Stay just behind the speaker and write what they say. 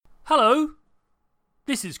Hello,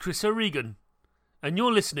 this is Chris O'Regan, and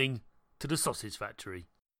you're listening to The Sausage Factory.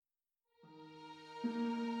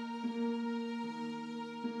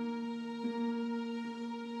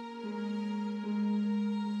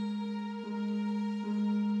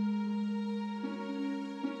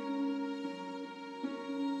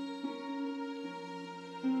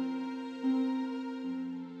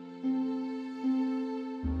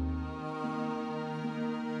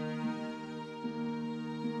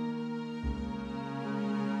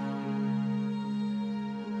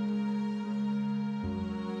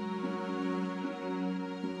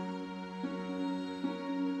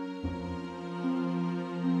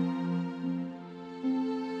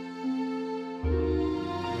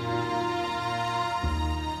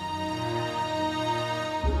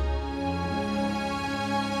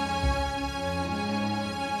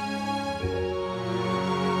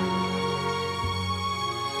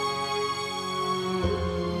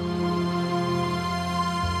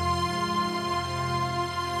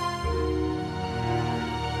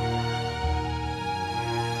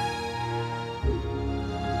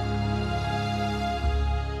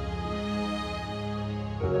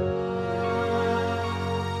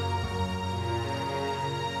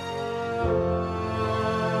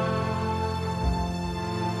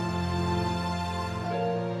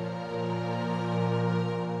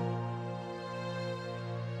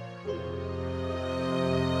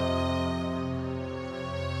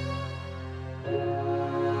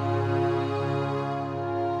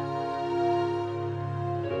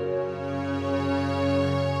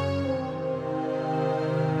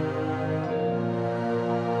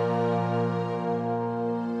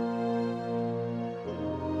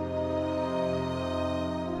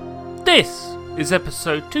 This is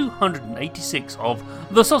episode 286 of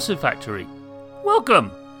The Sausage Factory.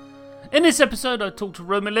 Welcome! In this episode I talk to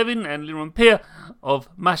Roma Levin and Liron Peer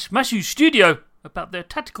of Mashmashu Studio about their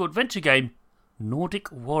tactical adventure game,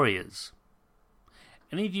 Nordic Warriors.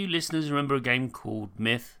 Any of you listeners remember a game called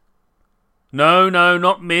Myth? No,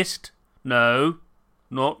 not Mist. No,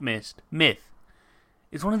 not Mist. Myth.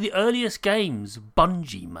 It's one of the earliest games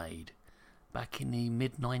Bungie made back in the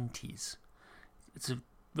mid-90s. It's a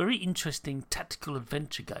very interesting tactical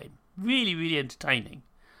adventure game. Really, really entertaining.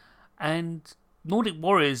 And Nordic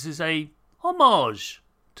Warriors is a homage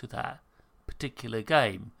to that particular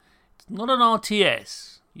game. It's not an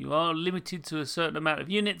RTS. You are limited to a certain amount of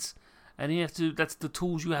units, and that's the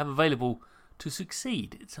tools you have available to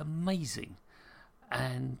succeed. It's amazing.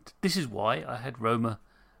 And this is why I had Roma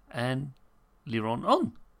and Liron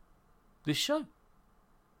on this show.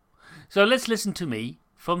 So let's listen to me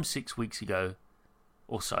from 6 weeks ago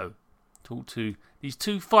or so talk to these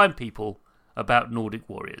two fine people about Nordic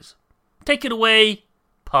Warriors. Take it away,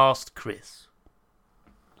 past Chris.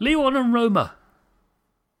 Liron and Roma,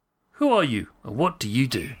 who are you and what do you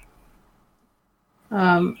do?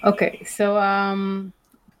 Okay, so I'm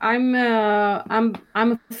a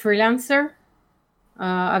freelancer.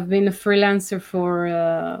 I've been a freelancer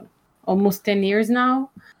for almost 10 years now.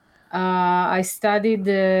 I studied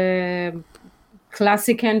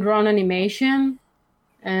classic hand-drawn animation,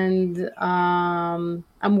 and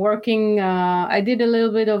I'm working. I did a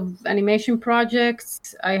little bit of animation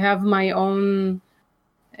projects. I have my own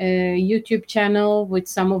YouTube channel with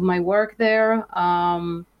some of my work there.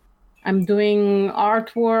 I'm doing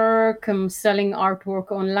artwork. I'm selling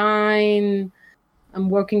artwork online. I'm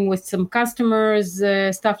working with some customers,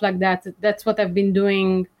 stuff like that. That's what I've been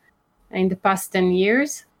doing in the past 10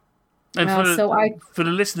 years. And for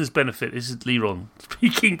the listeners' benefit, this is Liron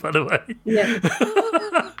speaking, by the way. Yeah.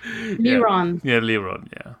 Liron. Yeah, Liron,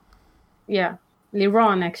 yeah. Yeah,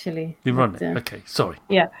 Liron, actually. Liron, but, okay, sorry.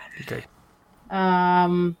 Yeah. Okay.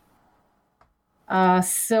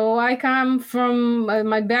 So I come from,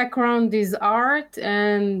 my background is art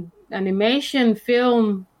and animation,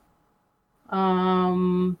 film.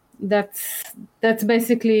 That's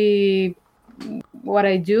basically what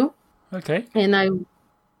I do. Okay.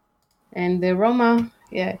 And the Roma,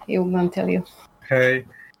 yeah, he'll gonna tell you. Hey,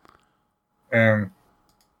 I'm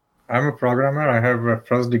a programmer. I have a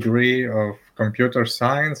first degree of computer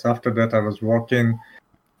science. After that, I was working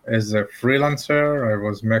as a freelancer. I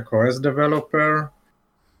was macOS developer.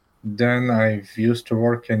 Then I used to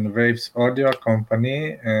work in Waves Audio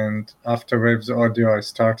company, and after Waves Audio, I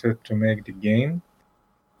started to make the game.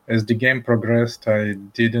 As the game progressed, I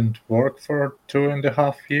didn't work for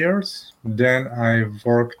 2.5 years. Then I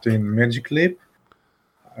worked in Magic Leap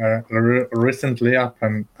recently up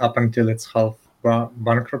until its half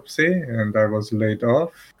bankruptcy, and I was laid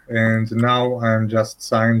off. And now I'm just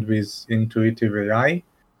signed with Intuitive AI.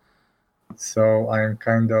 So I'm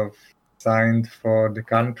kind of signed for the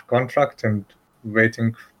contract and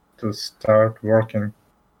waiting to start working.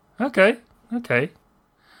 Okay.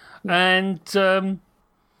 And,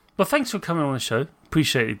 well, thanks for coming on the show.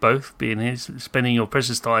 Appreciate you both being here, spending your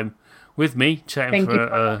precious time with me, chatting for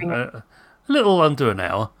a little under an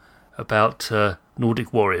hour about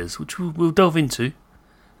Nordic Warriors, which we'll delve into in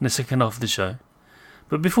the second half of the show.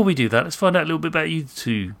 But before we do that, let's find out a little bit about you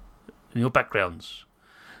two and your backgrounds.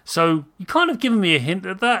 So you kind of given me a hint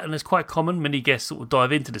at that, and it's quite common. Many guests sort of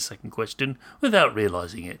dive into the second question without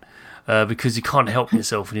realising it, because you can't help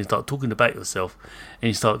yourself when you start talking about yourself and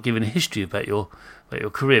you start giving a history about your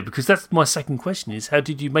career. Because that's my second question: is how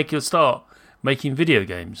did you make your start making video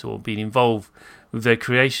games or being involved with their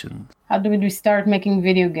creation? How did we start making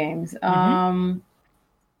video games?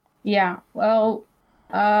 Yeah, well,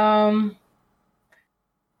 kind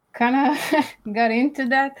of got into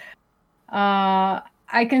that.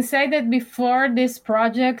 I can say that before this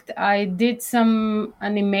project, I did some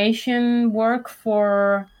animation work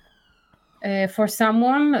for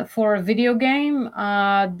someone for a video game.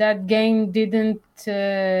 That game didn't.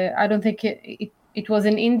 I don't think it was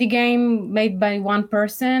an indie game made by one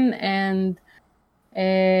person, and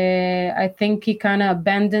I think he kind of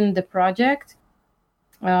abandoned the project.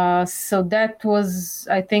 So that was,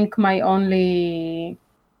 I think, my only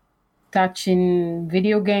touch in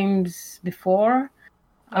video games before.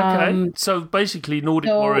 Okay, so basically, Nordic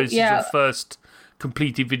Warriors is your first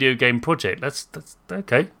completed video game project. That's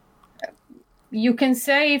okay. You can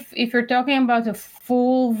say if you're talking about a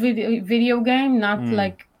full video game, not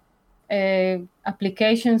like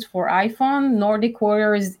applications for iPhone, Nordic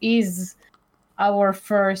Warriors is our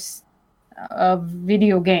first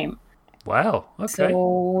video game. Wow. Okay.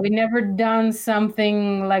 So we never done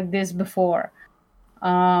something like this before.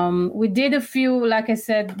 We did a few, like I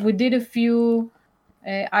said,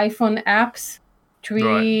 iPhone apps,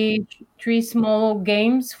 three small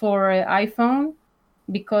games for iPhone,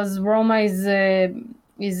 because Roma is an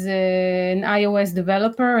iOS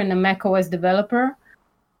developer and a macOS developer.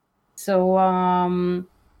 So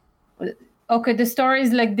okay, the story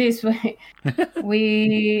is like this: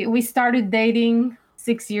 we started dating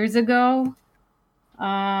 6 years ago,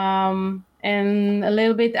 and a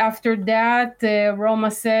little bit after that, Roma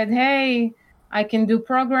said, "Hey, I can do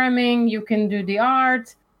programming, you can do the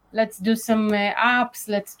art. Let's do some apps,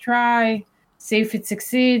 let's try, see if it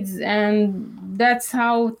succeeds." And that's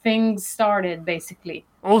how things started, basically.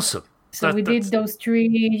 Awesome. So we did those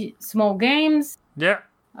 3 small games. Yeah.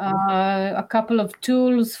 A couple of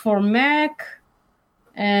tools for Mac.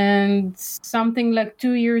 And something like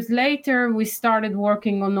 2 years later, we started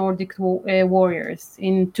working on Nordic Warriors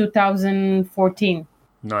in 2014.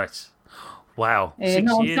 Nice. Wow.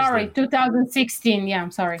 6 years. Sorry, 2016. Yeah,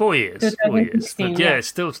 I'm sorry. 4 years. 2016. But yeah, it's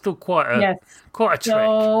still quite a trek.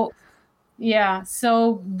 So, yeah,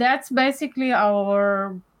 so that's basically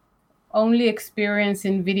our only experience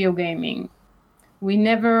in video gaming. We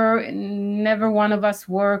never one of us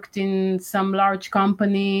worked in some large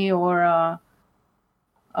company or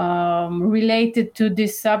related to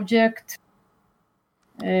this subject.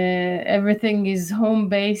 Everything is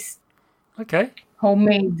home-based. Okay.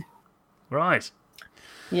 Homemade. Right.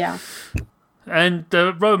 Yeah. And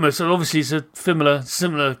Roma, so obviously it's a similar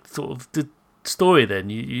sort of story then.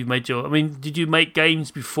 You made did you make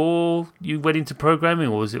games before you went into programming,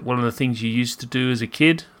 or was it one of the things you used to do as a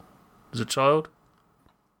kid, as a child?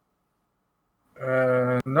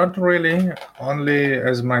 Not really. Only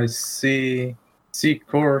as my C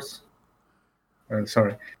course.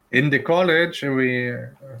 Sorry. In the college,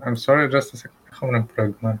 I'm sorry, just a second. איך אומרים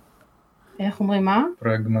פרגמר? איך אומרים מה?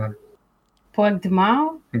 פרגמר. פרויקט גמר?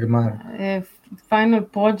 גמר. Final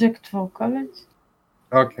project for college?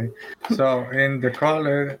 Okay. So in the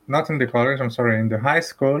high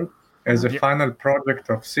school, as a final project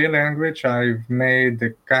of C language, I've made a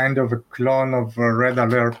kind of a clone of Red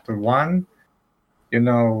Alert 1.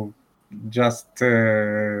 Just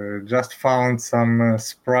found some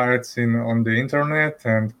sprites on the internet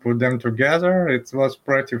and put them together. It was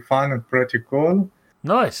pretty fun and pretty cool.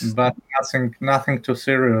 Nice. But nothing too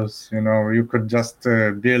serious. You could just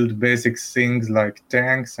build basic things like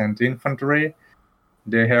tanks and infantry.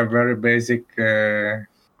 They have very basic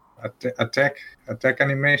attack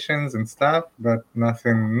animations and stuff, but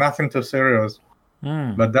nothing too serious.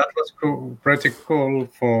 But that was pretty cool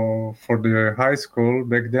for the high school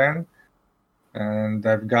back then, and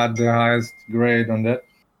I've got the highest grade on that.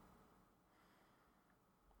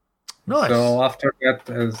 Nice. So after that,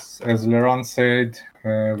 as Leron said,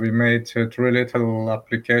 we made 3 little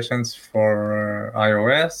applications for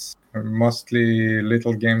iOS, mostly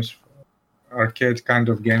little games, arcade kind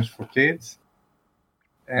of games for kids.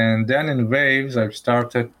 And then in Waves, I've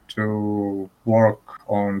started to work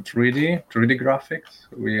on 3D graphics.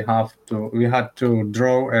 We had to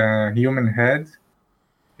draw a human head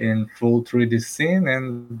in full 3D scene,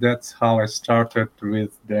 and that's how I started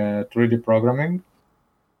with the 3D programming.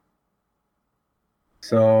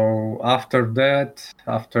 So after that,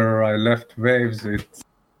 after I left Waves,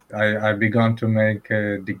 I began to make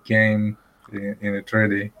the game in a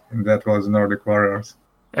 3D, and that was Nordic Warriors.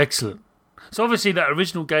 Excellent. So obviously that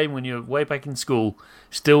original game when you were way back in school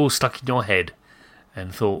still stuck in your head,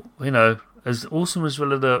 and thought, as awesome as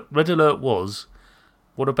Red Alert was,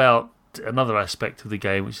 what about another aspect of the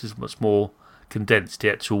game which is much more condensed,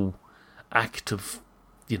 the actual act of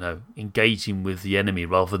engaging with the enemy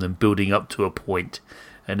rather than building up to a point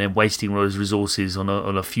and then wasting those resources on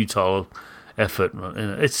a futile effort.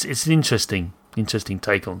 It's an interesting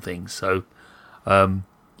take on things. So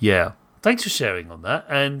thanks for sharing on that,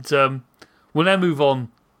 and we'll now move on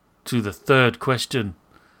to the third question,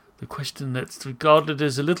 the question that's regarded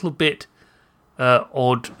as a little bit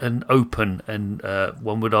odd and open, and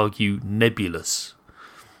one would argue nebulous,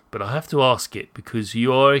 but I have to ask it because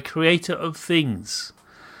you are a creator of things.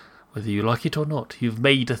 Whether you like it or not, you've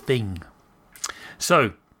made a thing.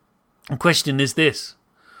 So, the question is this: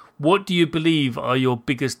 what do you believe are your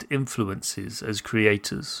biggest influences as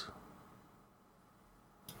creators?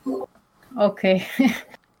 Okay.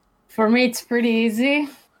 For me, it's pretty easy.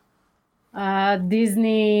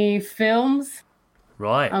 Disney films.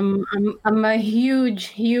 Right. I'm a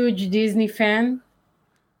huge Disney fan.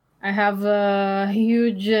 I have a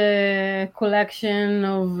huge collection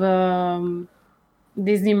of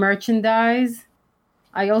Disney merchandise.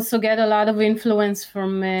 I also get a lot of influence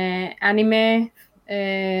from anime.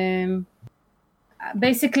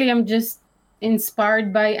 Basically, I'm just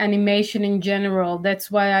inspired by animation in general. That's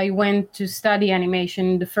why I went to study animation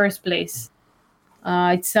in the first place.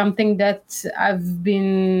 It's something that I've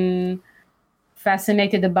been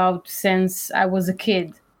fascinated about since I was a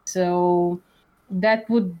kid. So that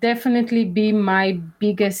would definitely be my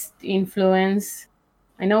biggest influence.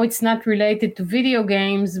 I know it's not related to video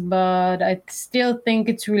games, but I still think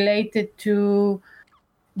it's related to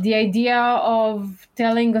the idea of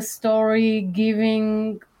telling a story,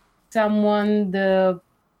 giving someone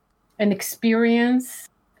an experience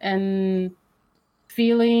and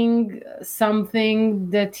feeling something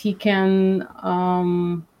that he can,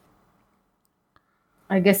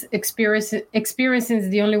 I guess, experience is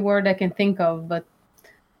the only word I can think of, but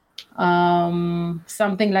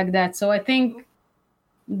something like that. So I think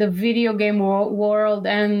the video game world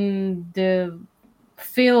and the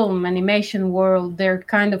film animation world, they're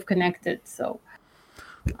kind of connected. So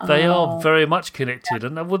they are very much connected,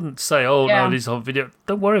 and I wouldn't say, no, it is on video.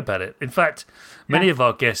 Don't worry about it. In fact, many of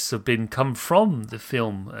our guests have come from the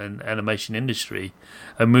film and animation industry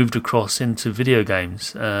and moved across into video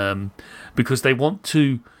games because they want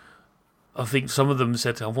to. I think some of them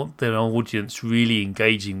said, I want their audience really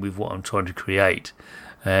engaging with what I'm trying to create.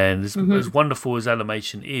 And as wonderful as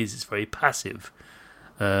animation is, it's very passive.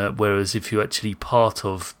 Whereas if you're actually part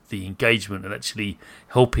of the engagement and actually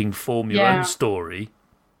helping form your own story,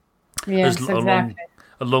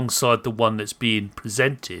 alongside the one that's being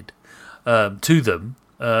presented to them,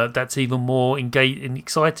 that's even more engaging and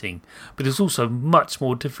exciting. But it's also much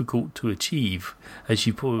more difficult to achieve, as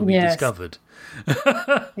you probably discovered.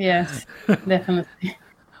 Yes, definitely.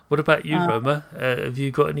 What about you, Roma? Have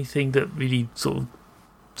you got anything that really sort of,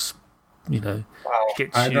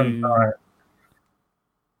 gets I you? Don't know.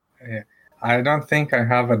 I don't think I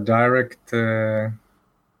have a direct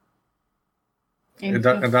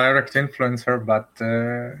influencer, but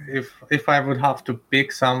if I would have to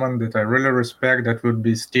pick someone that I really respect, that would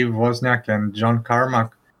be Steve Wozniak and John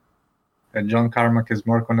Carmack. John Carmack is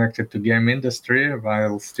more connected to game industry,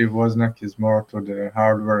 while Steve Wozniak is more to the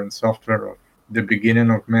hardware and software of the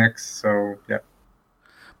beginning of mechs. So yeah,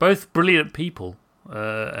 both brilliant people,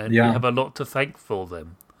 and you have a lot to thank for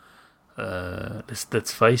them.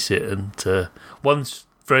 Let's face it, and one's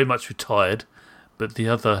very much retired, but the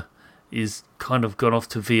other is kind of gone off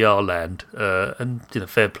to VR land, and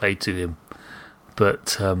fair play to him.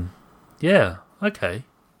 But okay.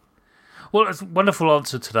 Well, that's a wonderful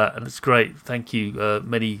answer to that, and it's great. Thank you.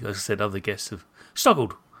 Many, as I said, other guests have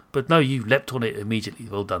struggled, but no, you leapt on it immediately.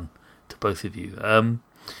 Well done to both of you.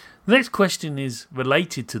 The next question is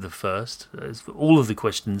related to the first, as all of the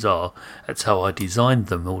questions are. That's how I designed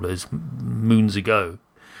them all those moons ago.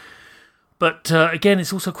 But again,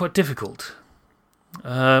 it's also quite difficult.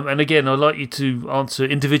 And again, I'd like you to answer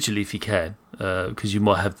individually if you can, because you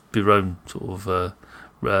might have your own sort of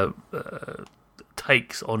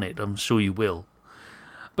takes on it. I'm sure you will.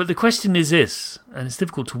 But the question is this, and it's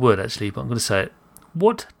difficult to word actually, but I'm going to say it.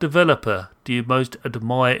 What developer do you most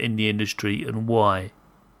admire in the industry and why?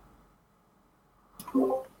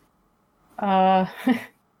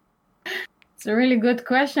 It's a really good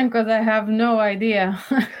question because I have no idea.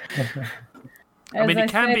 I mean, it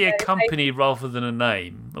can be a company rather than a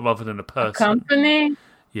name, rather than a person. A company?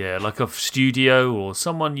 Yeah, like a studio or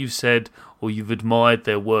someone you've said or you've admired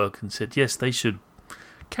their work and said, yes, they should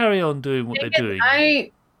carry on doing what they're doing.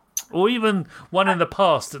 Or even one in the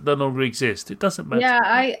past that no longer exists. It doesn't matter. Yeah,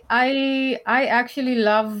 I actually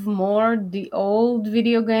love more the old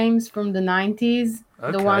video games from the 90s,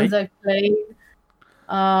 the ones I played.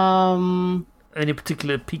 Any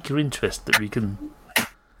particular pique your interest that we can...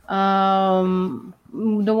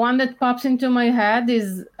 The one that pops into my head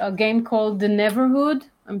is a game called The Neverhood.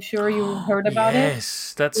 I'm sure you heard about it.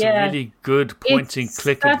 Yes, that's a really good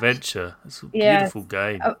point-and-click adventure. It's a beautiful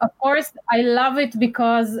game. Of course, I love it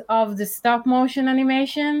because of the stop-motion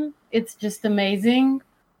animation. It's just amazing.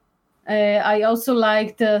 I also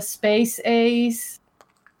liked Space Ace,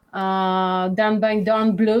 done by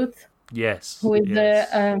Don Bluth. Yes. Who is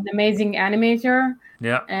an amazing animator.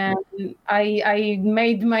 Yeah. And I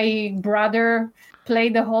made my brother play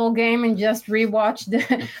the whole game and just rewatch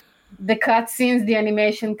the cutscenes, the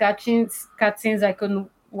animation cutscenes. I couldn't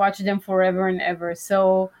watch them forever and ever.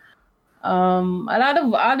 So a lot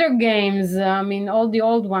of other games, I mean, all the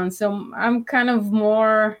old ones. So I'm kind of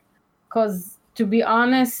more, because to be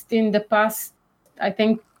honest, in the past, I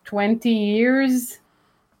think 20 years,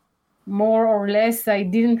 more or less, I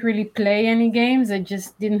didn't really play any games. I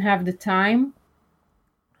just didn't have the time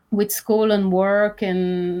with school and work,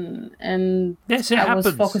 and yes, it I happens.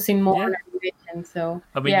 was focusing more on animation. So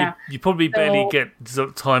I mean, you probably barely get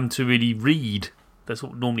time to really read. That's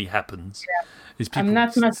what normally happens. Yeah. Is people, I'm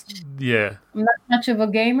not much. Yeah, I'm not much of a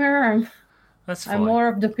gamer. That's fine. I'm more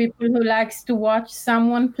of the people who likes to watch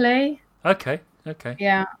someone play. Okay.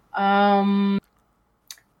 Yeah.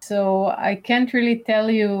 So I can't really tell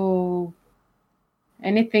you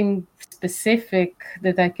anything specific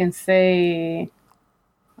that I can say.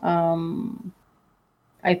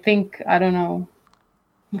 I think, I don't know.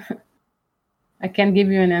 I can't give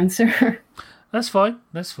you an answer. That's fine.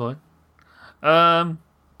 But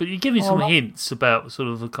you give me some hints about sort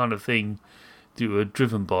of the kind of thing that you were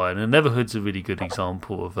driven by, and the Neverhood's a really good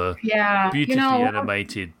example of a beautifully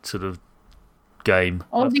animated sort of game.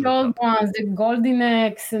 All the old ones, the Golden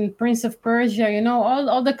Axe and Prince of Persia,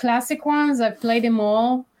 all the classic ones, I've played them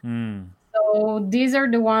all. So these are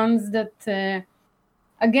the ones that,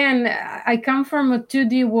 again, I come from a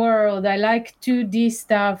 2D world. I like 2D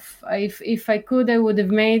stuff. If I could, I would have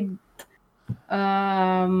made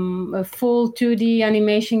a full 2D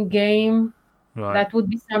animation game. Right. That would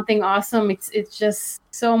be something awesome. It's just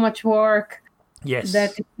so much work. Yes.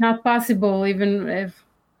 That it's not possible, even if...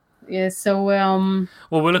 Yeah, so... well,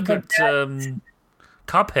 we'll look at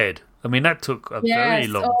Cuphead. I mean, that took a very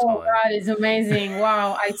long time. Oh, God, it's amazing.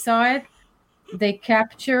 Wow, I saw it. They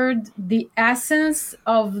captured the essence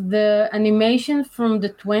of the animation from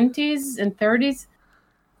the 20s and 30s.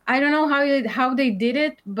 I don't know how they did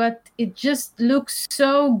it, but it just looks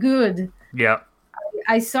so good. Yeah.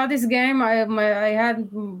 I saw this game. I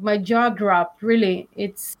had my jaw dropped. Really,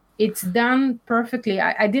 it's done perfectly.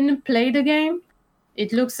 I didn't play the game.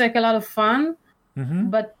 It looks like a lot of fun,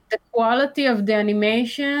 but the quality of the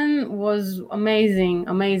animation was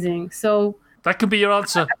amazing. So that could be your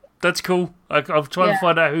answer. That's cool. I'm trying to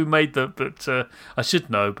find out who made that, but I should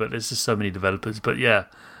know. But there's just so many developers. But yeah,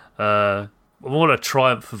 what a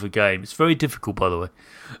triumph of a game. It's very difficult, by the way.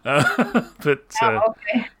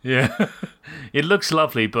 Yeah, it looks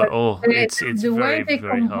lovely, but it's the very, way they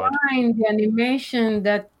very hard. combine the animation,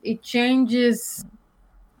 that it changes,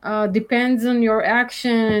 depends on your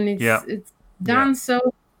action. It's done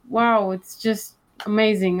so. Wow, it's just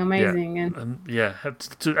amazing. Yeah. And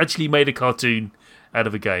to actually made a cartoon out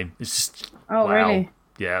of a game. It's just wow. Really?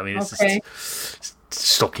 Yeah, I mean, it's just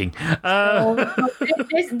shocking.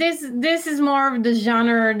 This is more of the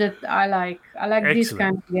genre that I like. I like these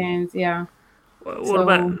kind of games. Yeah. What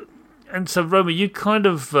about? And so, Roma, you kind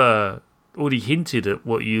of already hinted at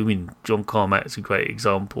what you mean. John Carmack's a great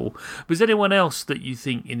example. But is anyone else that you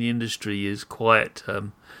think in the industry is quite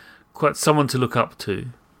someone to look up to?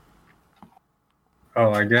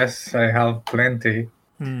 Oh, I guess I have plenty.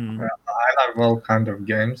 I love all kind of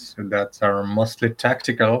games that are mostly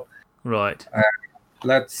tactical. Right.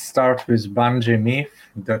 Let's start with Bungie Myth.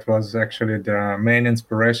 That was actually the main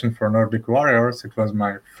inspiration for Nordic Warriors. It was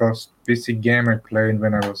my first PC game I played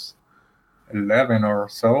when I was 11 or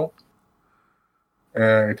so.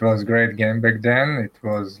 It was a great game back then. It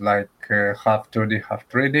was like half 2D, half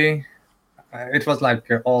 3D. It was like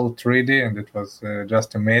all 3D, and it was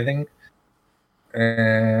just amazing.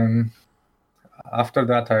 And after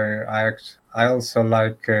that, I also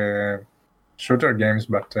like shooter games,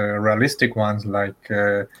 but realistic ones like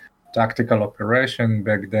Tactical Operation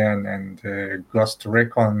back then and Ghost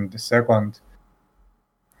Recon the second.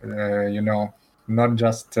 Not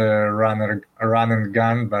just run and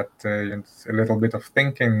gun, but a little bit of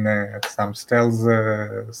thinking, some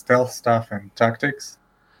stealth stuff and tactics.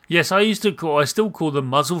 Yes, I still call them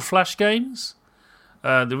muzzle flash games.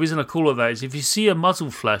 The reason I call it that is if you see a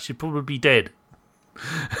muzzle flash, you're probably dead.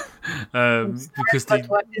 Because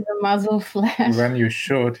what is a muzzle flash? When you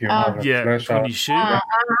shoot, you have a flash when out. you shoot.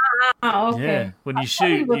 Okay. Yeah, when you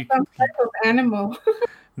shoot, it was some type of animal.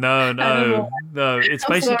 No. It's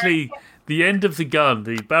basically the end of the gun,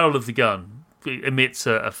 the barrel of the gun, emits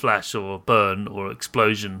a flash or a burn or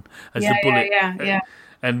explosion as the bullet. Yeah.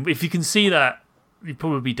 And if you can see that, you're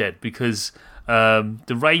probably dead because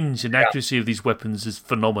the range and accuracy of these weapons is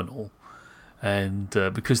phenomenal. And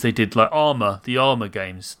because they did like the Armor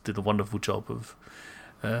games did a wonderful job of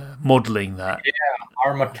modelling that. Yeah,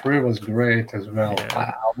 Arma 3 was great as well. Yeah.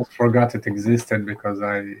 I almost forgot it existed because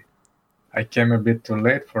I came a bit too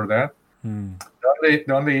late for that.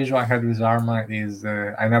 The only issue I had with Arma is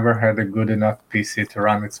I never had a good enough PC to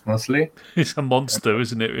run it smoothly. It's a monster,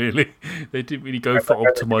 isn't it, really? They didn't really go for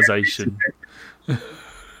optimization.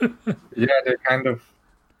 Yeah, they kind of...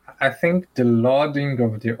 I think the loading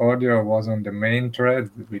of the audio was on the main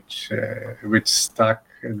thread, which stuck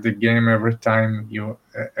the game every time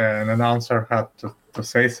an announcer had to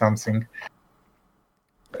say something.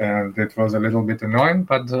 And it was a little bit annoying,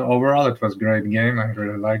 but overall it was a great game. I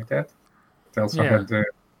really liked it. It also had the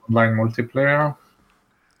online multiplayer.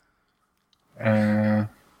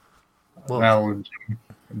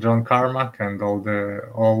 John Carmack and all the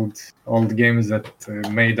old games that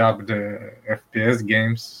made up the FPS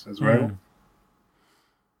games as well.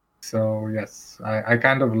 So yes, I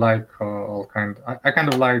kind of like I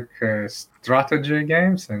kind of like strategy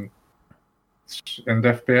games and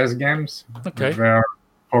FPS games. Okay. Where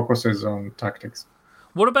focuses on tactics.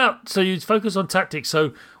 So you focus on tactics.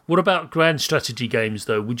 So what about grand strategy games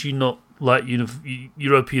though? Would you not like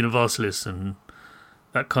Europa Universalis and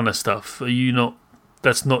that kind of stuff? Are you not?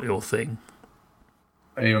 That's not your thing.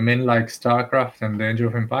 You mean like StarCraft and Age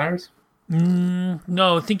of Empires?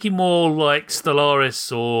 No, I'm thinking more like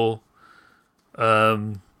Stellaris or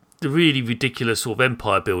the really ridiculous sort of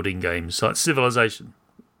empire building games like Civilization.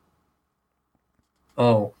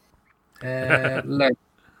 Oh,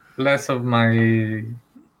 less of my...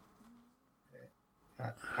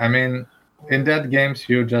 I mean, in that games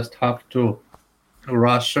you just have to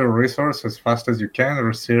rush resources as fast as you can,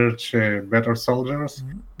 research better soldiers.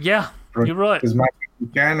 Yeah, you're right. As much as you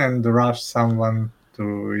can and rush someone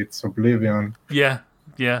to its oblivion. Yeah.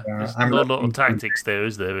 There's not a lot of tactics there,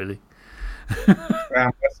 is there, really?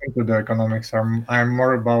 I'm less into the economics. I'm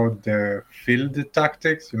more about the field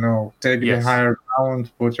tactics, take the higher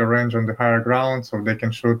ground, put your range on the higher ground so they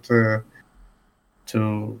can shoot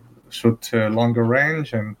longer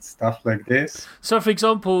range and stuff like this. So, for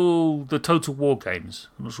example, the Total War games.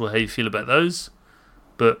 I'm not sure how you feel about those,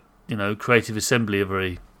 but Creative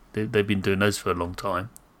Assembly they've been doing those for a long time.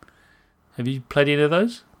 Have you played any of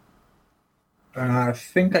those? I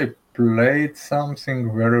think I played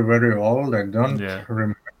something very, very old. I don't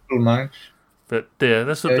remember much. But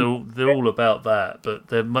that's what they're all about. That, but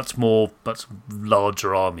they're much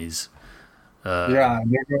larger armies. They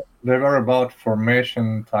were about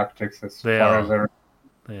formation tactics as far as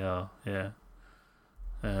they are, yeah.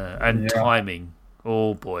 And timing.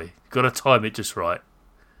 Oh boy, got to time it just right.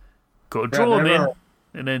 Got to draw them in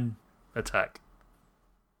and then attack.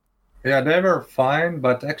 Yeah, they were fine,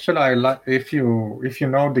 but actually, I like if you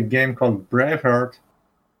know the game called Braveheart,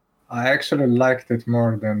 I actually liked it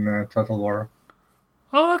more than Total War.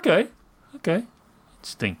 Oh, okay,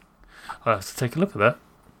 interesting. I'll have to take a look at that.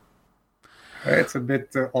 It's a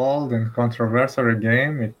bit old and controversial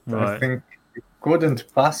game. I think it couldn't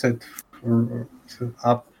pass it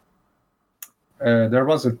up. There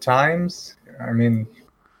was a times. I mean,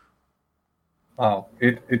 wow!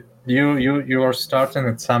 You are starting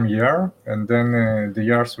at some year, and then the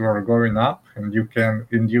years were going up, and you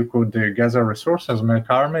could gather resources, make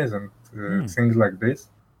armies, and things like this.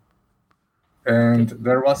 And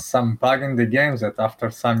there was some bug in the games that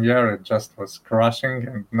after some year it just was crashing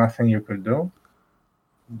and nothing you could do.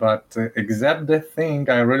 But except the thing,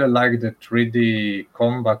 I really like the 3D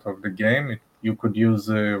combat of the game. You could use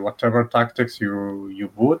whatever tactics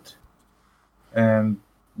you would. And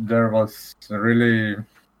there was a really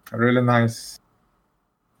nice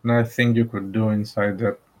thing you could do inside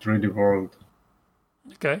that 3D world.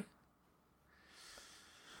 Okay.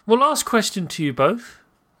 Well, last question to you both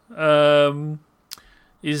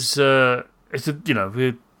is we're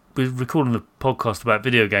recording a podcast about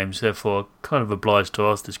video games, therefore kind of obliged to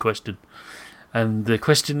ask this question. And the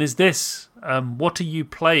question is this: what are you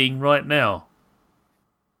playing right now?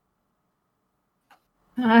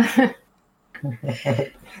 I'm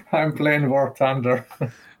playing War Thunder.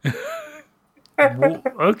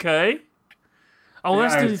 Okay. Oh, Yeah,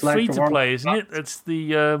 that's the it's like free to play, isn't it? That's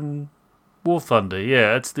the War Thunder.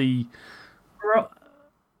 Yeah, that's the.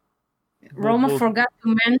 Roma forgot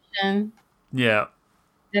to mention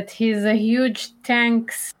that he's a huge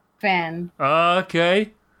tanks fan.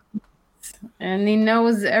 Okay. And he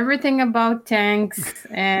knows everything about tanks,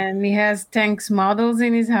 and he has tanks models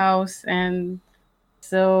in his house. And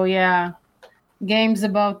so, yeah, games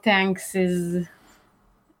about tanks is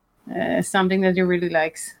something that he really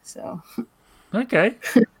likes. So, okay.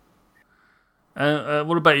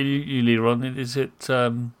 What about you, Leron? Is it?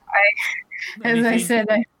 As I said,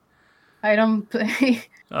 I don't play.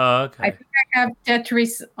 Oh, okay. I think I have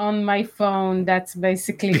Tetris on my phone. That's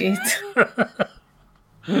basically it.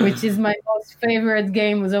 Which is my most favorite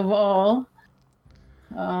games of all.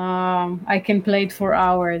 I can play it for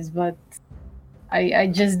hours, but I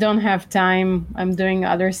just don't have time. I'm doing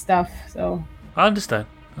other stuff, so. I understand.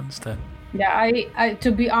 Yeah, I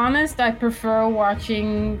to be honest, I prefer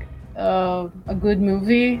watching a good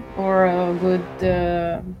movie or a good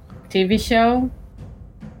TV show.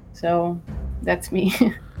 So that's me.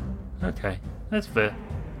 Okay, that's fair.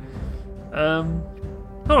 All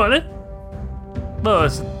right then. Well,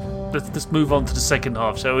 let's just move on to the second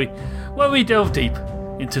half, shall we? Where we delve deep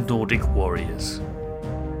into Nordic warriors.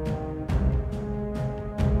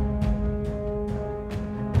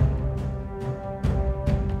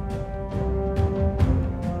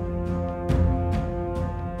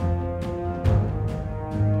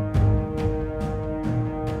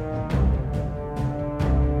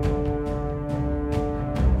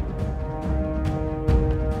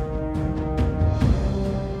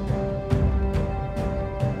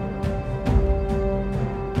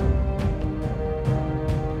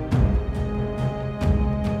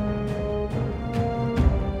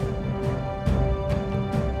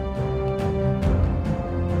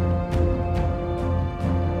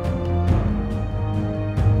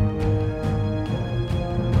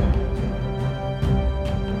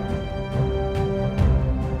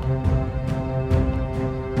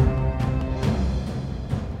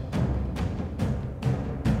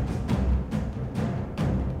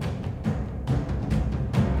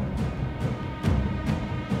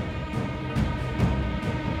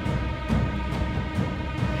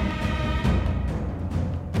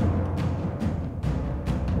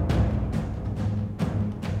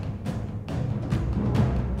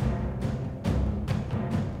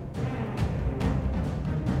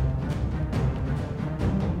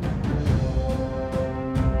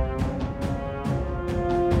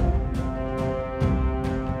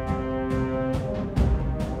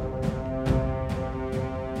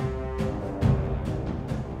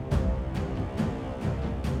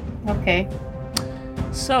 Okay.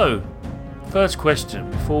 So, first question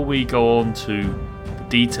before we go on to the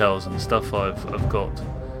details and stuff I've got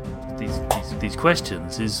these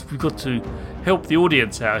questions is we've got to help the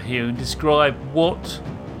audience out here and describe what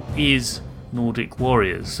is Nordic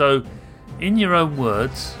Warriors. So, in your own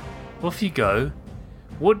words, off you go.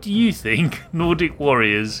 What do you think Nordic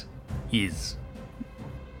Warriors is?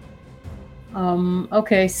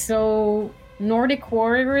 Okay, so Nordic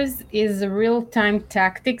Warriors is a real-time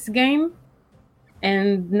tactics game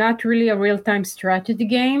and not really a real-time strategy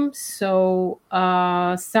game. So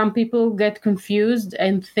some people get confused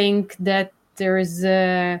and think that there's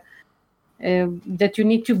that you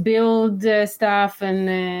need to build stuff and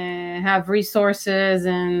have resources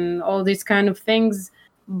and all these kind of things.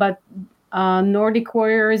 But Nordic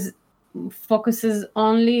Warriors focuses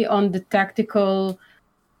only on the tactical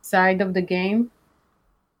side of the game.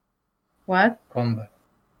 What? Combat.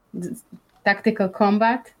 Tactical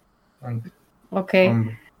combat? Okay.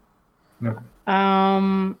 Combat. No.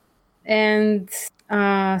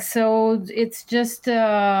 So it's just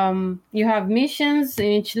you have missions in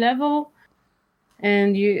each level,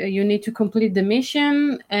 and you need to complete the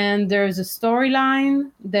mission, and there's a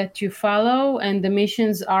storyline that you follow, and the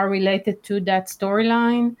missions are related to that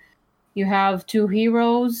storyline. You have two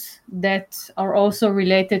heroes that are also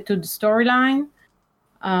related to the storyline.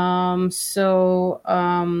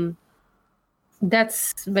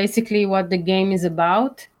 That's basically what the game is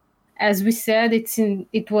about. as we said,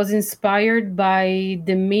 it was inspired by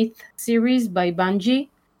the Myth series by Bungie,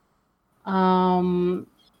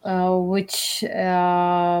 which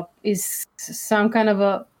is some kind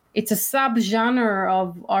of it's a sub-genre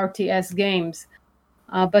of RTS games,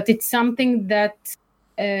 but it's something that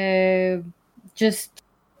just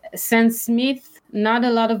since Myth, not a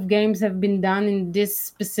lot of games have been done in this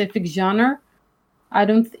specific genre.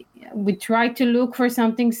 We tried to look for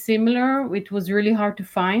something similar. It was really hard to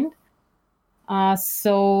find.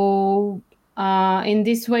 So in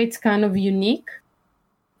this way, it's kind of unique.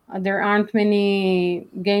 There aren't many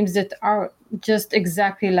games that are just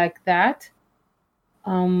exactly like that.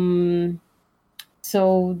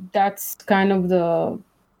 So that's kind of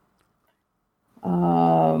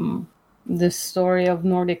the story of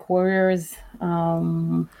Nordic Warriors.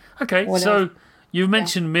 Okay, so you've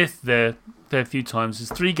mentioned Myth there a few times.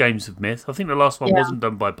 There's 3 games of Myth. I think the last one wasn't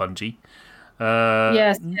done by Bungie.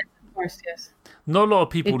 Yes, of course, yes. Not a lot of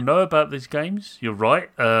people know about these games. You're right.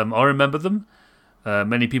 I remember them.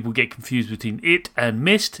 Many people get confused between it and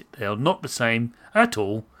Myst. They are not the same at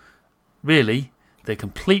all. Really, they're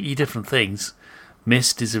completely different things.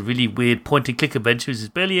 Myst is a really weird point-and-click adventure. It's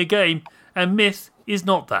barely a game. And Myth is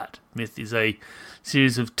not that. Myth is a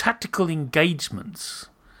series of tactical engagements.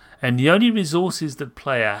 And the only resources the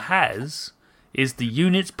player has is the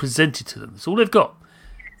units presented to them. That's all they've got.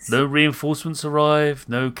 No reinforcements arrive.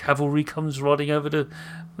 No cavalry comes riding over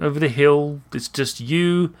the hill. It's just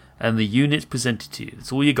you and the units presented to you.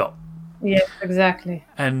 That's all you got. Yes, exactly.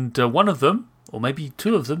 And one of them, or maybe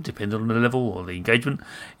 2 of them, depending on the level or the engagement,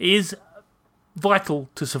 is vital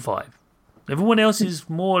to survive. Everyone else is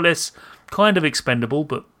more or less kind of expendable,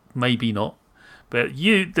 but maybe not. But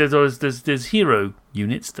there's hero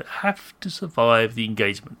units that have to survive the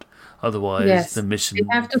engagement. Otherwise, the mission fails.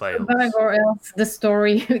 You have to survive, or else the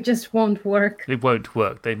story just won't work. It won't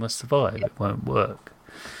work. They must survive. It won't work.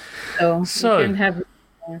 So you can have.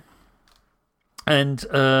 And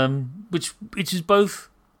which is both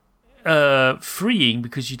freeing,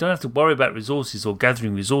 because you don't have to worry about resources or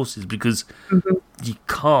gathering resources, because you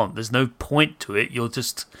can't. There's no point to it.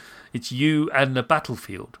 It's you and the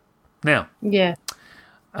battlefield. Now,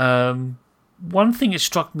 one thing that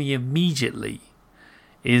struck me immediately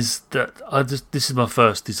is that this is my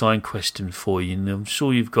first design question for you, and I'm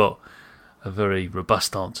sure you've got a very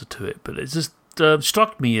robust answer to it, but it just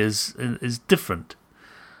struck me as different.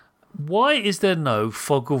 Why is there no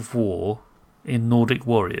fog of war in Nordic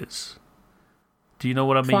Warriors? Do you know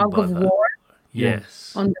what I mean fog by of that? War?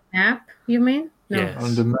 Yes. On the map, you mean? No. Yes.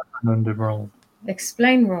 On the map and on the world.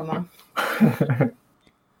 Explain, Roma.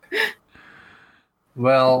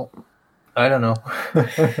 Well, I don't know.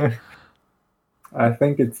 I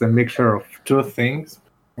think it's a mixture of 2 things.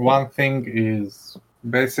 One thing is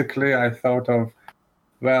basically I thought of,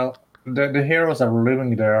 well, the heroes are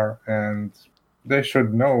living there and they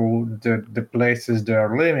should know the places they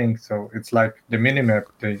are living. So it's like the minimap.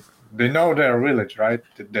 They know their village, right?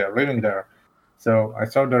 They're living there. So I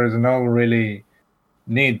thought there is no really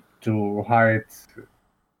need to hide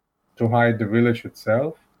the village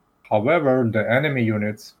itself. However, the enemy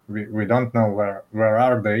units, we don't know where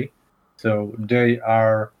are they. So they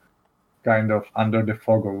are kind of under the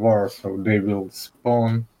fog of war, so they will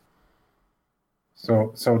spawn.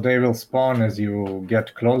 So they will spawn as you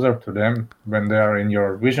get closer to them. When they are in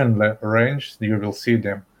your vision range, you will see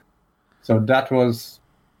them. So that was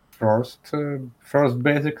first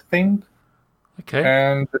basic thing. Okay.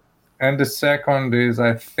 And the second is,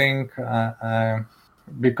 I think,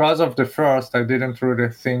 because of the first, I didn't really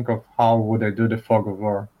think of how would I do the fog of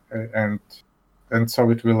war, and so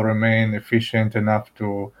it will remain efficient enough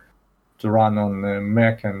to run on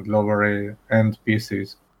Mac and lower end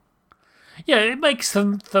PCs. Yeah, it makes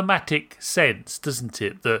some thematic sense, doesn't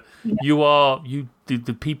it? That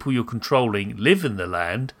the people you're controlling live in the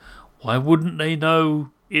land. Why wouldn't they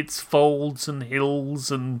know its folds and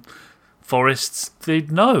hills and forests?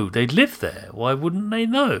 They'd know. They'd live there. Why wouldn't they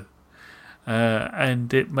know?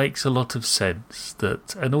 And it makes a lot of sense.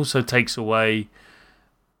 And also takes away.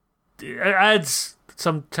 It adds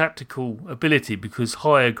some tactical ability, because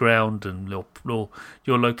higher ground and your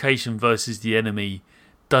location versus the enemy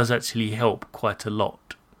does actually help quite a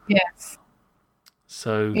lot. Yes.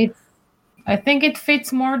 So I think it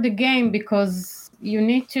fits more the game, because you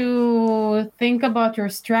need to think about your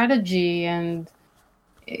strategy, and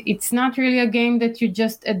it's not really a game that you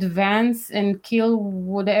just advance and kill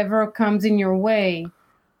whatever comes in your way.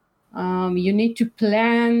 You need to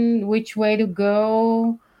plan which way to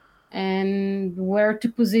go and where to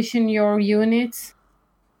position your units.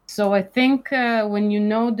 So I think when you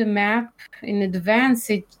know the map in advance,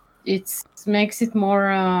 it makes it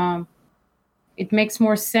more it makes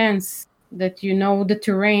more sense that you know the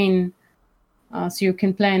terrain, so you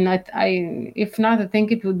can plan. If not, I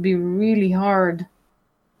think it would be really hard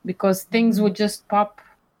because things would just pop.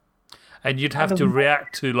 And you'd have to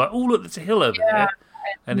react to like, oh look, there's a hill over there,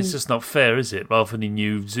 and it's just not fair, is it? Rather than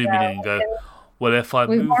you zooming in and go, well, if I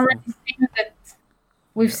we've move, already seen that.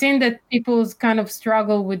 We've seen that people kind of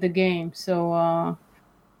struggle with the game, so.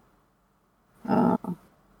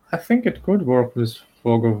 I think it could work with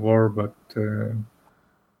Fog of War, but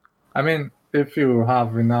I mean, if you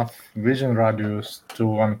have enough vision radius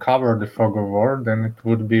to uncover the Fog of War, then it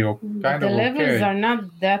would be kind of okay. The levels are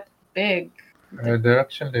not that big. They're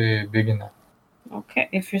actually big enough. Okay,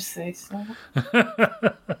 if you say so.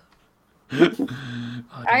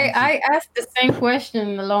 I asked the same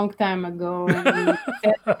question a long time ago, and he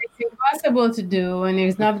said it's impossible to do, and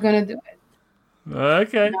he's not going to do it.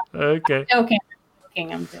 Okay, okay.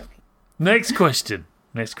 I'm joking. Next question.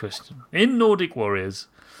 In Nordic Warriors,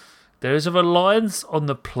 there is a reliance on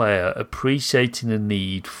the player appreciating the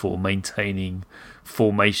need for maintaining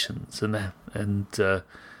formations, and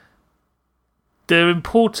their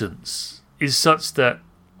importance is such that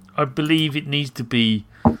I believe it needs to be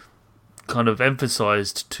kind of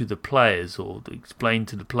emphasized to the players or explained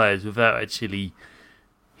to the players without actually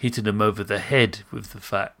hitting them over the head with the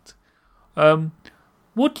fact.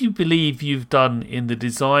 What do you believe you've done in the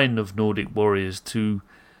design of Nordic Warriors to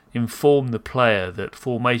inform the player that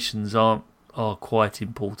formations are quite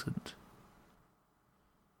important?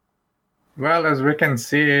 Well, as we can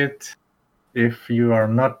see it, if you are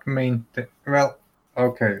not there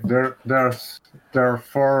are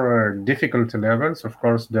 4 difficulty levels. Of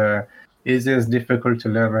course, the easiest difficulty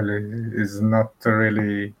level is not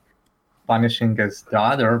really punishing as the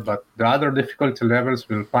other, but the other difficulty levels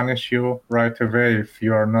will punish you right away if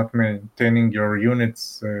you are not maintaining your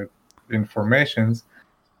units' informations,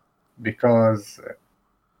 because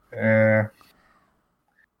they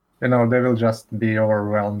will just be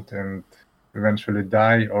overwhelmed and eventually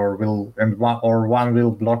die, or one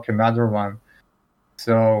will block another one.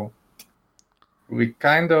 So we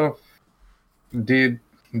kind of did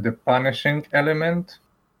the punishing element,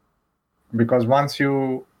 because once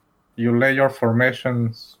you lay your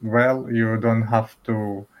formations well, you don't have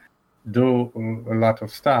to do a lot of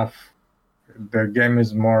stuff. The game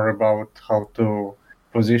is more about how to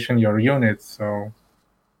position your units. So,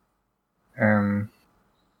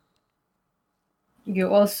 we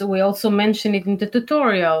also mentioned it in the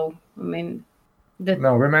tutorial. I mean,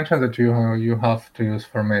 no, we mentioned that you have to use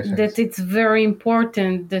formations. That it's very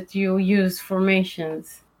important that you use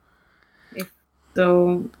formations.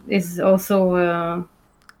 It's also.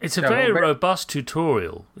 It's a very robust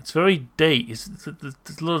tutorial. It's very there's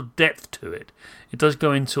a lot of depth to it. It does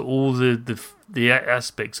go into all the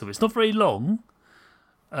aspects of it. It's not very long.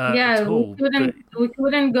 At all, we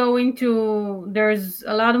couldn't go into. There's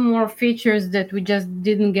a lot of more features that we just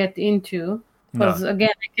didn't get into because again,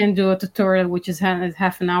 I can do a tutorial which is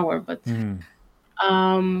half an hour, but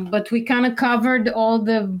we kind of covered all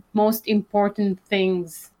the most important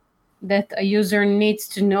things that a user needs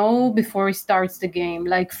to know before he starts the game,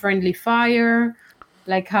 like friendly fire,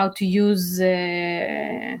 like how to use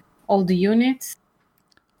all the units,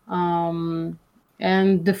 and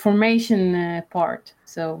the formation part.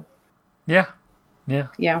 So, yeah.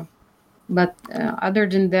 But other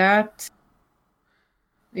than that,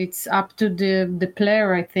 it's up to the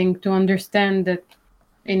player, I think, to understand that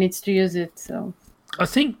he needs to use it. So, I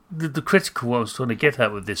think the critical what I was trying to get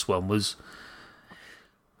at with this one was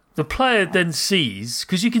the player then sees,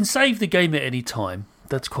 because you can save the game at any time.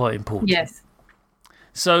 That's quite important. Yes.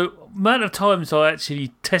 So, amount of times I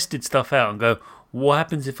actually tested stuff out and go, what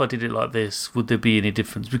happens if I did it like this? Would there be any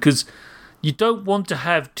difference? Because you don't want to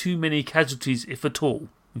have too many casualties, if at all.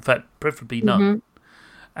 In fact, preferably none. Mm-hmm.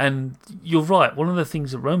 And you're right. One of the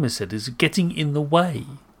things that Roma said is getting in the way.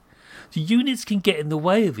 The units can get in the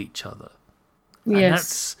way of each other.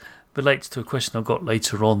 Yes. And that relates to a question I've got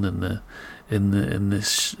later on in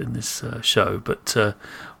this show. But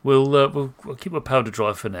we'll keep my powder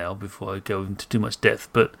dry for now before I go into too much depth.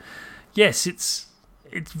 But yes, it's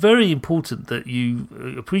very important that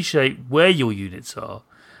you appreciate where your units are,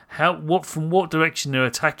 from what direction they're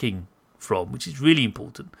attacking from, which is really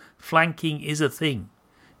important. Flanking is a thing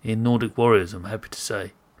in Nordic Warriors, I'm happy to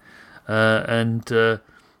say. And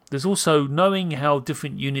there's also knowing how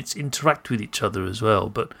different units interact with each other as well.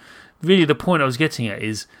 But really the point I was getting at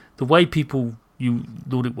is the way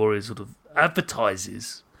Nordic Warriors sort of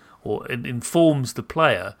advertises or informs the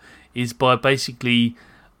player is by basically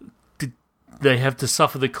they have to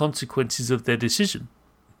suffer the consequences of their decision.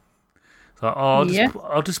 So I'll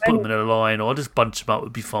just put them in a line, or I'll just bunch them up, it'll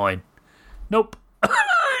be fine. Nope.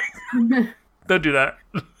 Don't do that.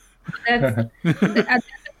 That's at this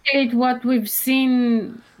stage what we've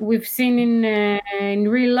seen in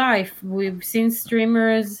real life. We've seen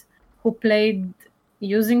streamers who played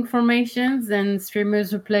using formations and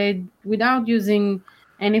streamers who played without using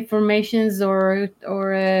any formations or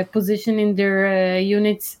positioning their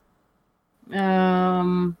units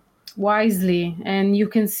wisely, and you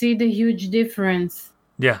can see the huge difference.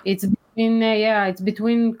 Yeah. It's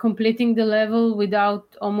between completing the level without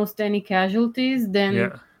almost any casualties,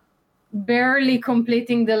 then barely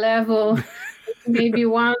completing the level, maybe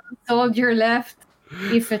one soldier left,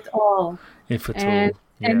 if at all.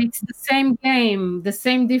 And it's the same game, the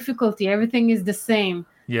same difficulty, everything is the same.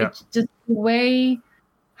 Yeah. It's just the way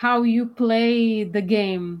how you play the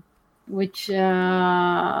game, which makes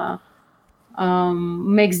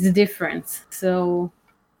the difference. So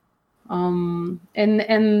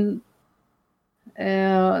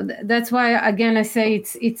that's why, again, I say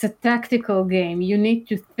it's a tactical game. You need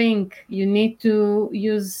to think, you need to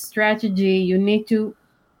use strategy, you need to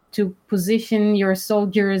position your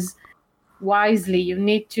soldiers wisely, you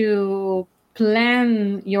need to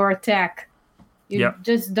plan your attack. You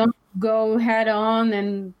just don't go head on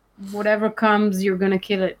and whatever comes you're gonna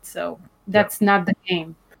kill it. So that's not the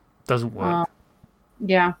game. Doesn't work.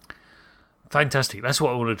 Yeah. Fantastic. That's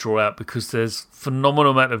what I want to draw out, because there's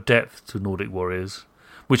phenomenal amount of depth to Nordic Warriors,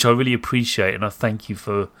 which I really appreciate, and I thank you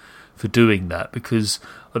for doing that, because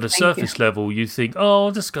at a surface level you think, oh,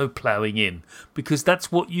 I'll just go ploughing in, because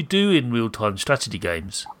that's what you do in real-time strategy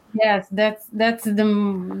games. Yes, that's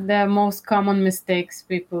the most common mistakes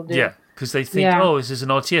people do. Yeah, because they think, oh, this is an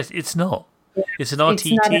RTS. It's not. Yeah. It's an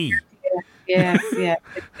RTT. Yes,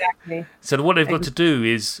 exactly. So what they've got to do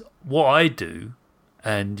is what I do,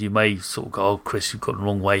 and you may sort of go, oh, Chris, you've gone the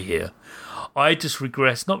wrong way here. I just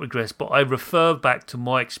but I refer back to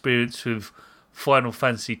my experience with Final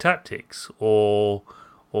Fantasy Tactics or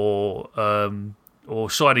Shining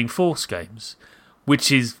Force games,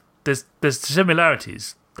 which is there's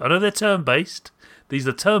similarities. I know they're turn-based. These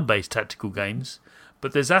are turn-based tactical games,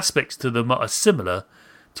 but there's aspects to them that are similar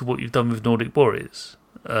to what you've done with Nordic Warriors.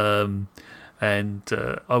 And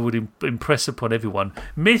I would impress upon everyone.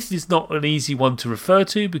 Myth is not an easy one to refer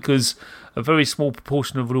to, because a very small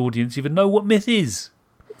proportion of an audience even know what Myth is.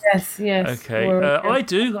 Yes. Okay, I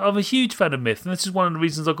do. I'm a huge fan of Myth, and this is one of the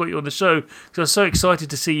reasons I got you on the show, because I was so excited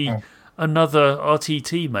to see another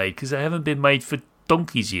RTT made, because they haven't been made for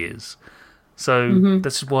donkey's years. So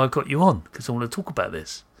that's why I got you on, because I want to talk about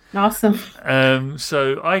this. Awesome.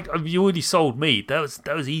 So you already sold me. That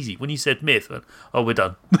was easy. When you said Myth, we're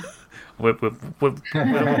done.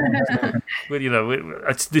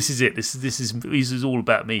 This is it. This is all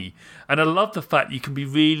about me, and I love the fact you can be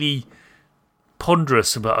really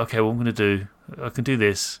ponderous about. Okay, what I'm going to do, I can do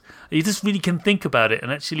this. You just really can think about it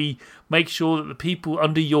and actually make sure that the people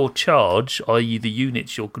under your charge, i.e., the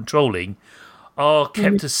units you're controlling, are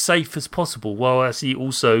kept as safe as possible, while actually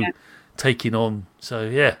also taking on. So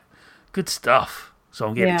good stuff. So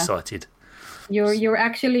I'm getting excited. You're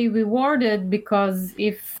actually rewarded, because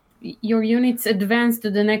if your units advance to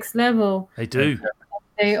the next level, they do.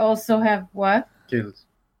 They also have what?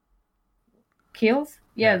 Kills?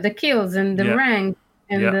 Yeah, the kills and the rank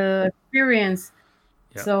and the experience.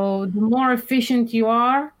 Yeah. So the more efficient you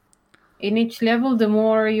are in each level, the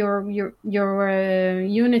more your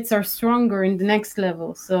units are stronger in the next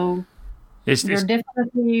level. So you're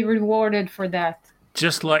definitely rewarded for that.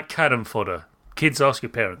 Just like cannon fodder. Kids, ask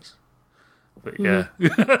your parents. But yeah,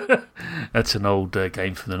 that's an old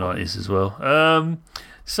game from the 90s as well.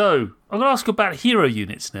 So I'm going to ask about hero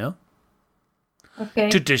units now.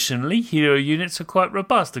 Okay. Traditionally, hero units are quite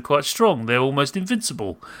robust. They're quite strong. They're almost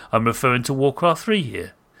invincible. I'm referring to Warcraft 3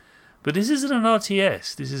 here. But this isn't an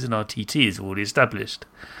RTS. This is an RTT, as already established.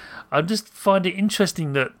 I just find it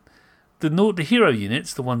interesting that the hero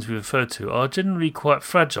units, the ones we refer to, are generally quite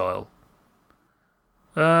fragile.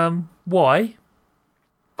 Why?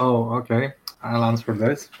 Oh, okay. I'll answer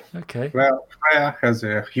this. Okay. Well, Freya has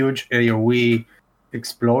a huge AoE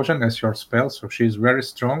explosion as your spell, so she's very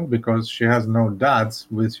strong because she has no dots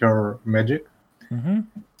with her magic. Mm-hmm.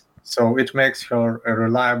 So it makes her a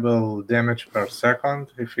reliable damage per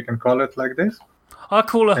second, if you can call it like this. I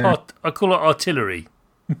call her artillery.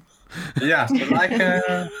 Yeah, so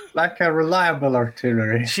like a reliable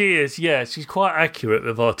artillery. She is, yeah. She's quite accurate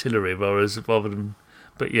with artillery, rather than,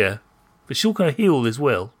 but yeah. But she'll kind of heal as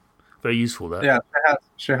well. Very useful, that. Yeah,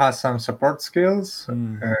 she has some support skills,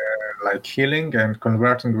 like healing and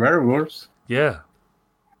converting werewolves. Yeah.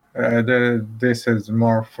 This is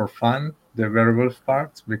more for fun, the werewolf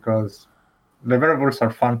part, because the werewolves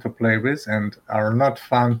are fun to play with and are not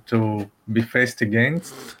fun to be faced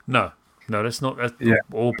against. No, that's not. That's, Yeah.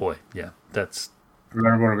 Oh boy, yeah, that's.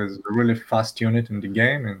 Werewolf is a really fast unit in the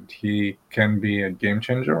game, and he can be a game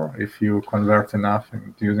changer if you convert enough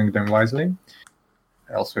and using them wisely.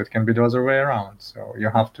 Also, it can be the other way around. So you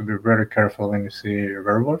have to be very careful when you see a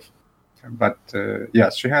werewolf. But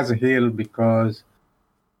yes, she has a heal because,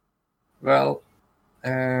 well,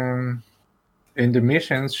 in the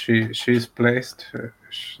missions she's placed,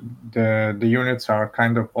 the units are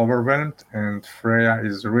kind of overwhelmed, and Freya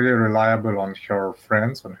is really reliable on her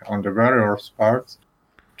friends, on the warriors' parts,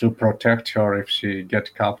 to protect her if she gets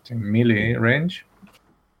caught in melee range.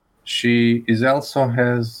 She is also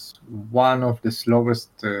has one of the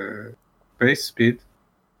slowest pace speed,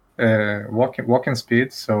 walking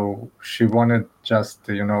speed, so she wanted just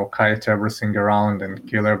kite everything around and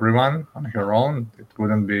kill everyone on her own. It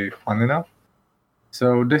wouldn't be fun enough.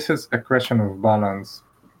 So this is a question of balance.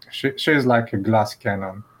 She is like a glass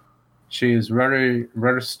cannon. She is very,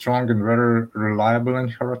 very strong and very reliable in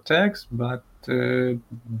her attacks, but the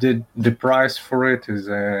price for it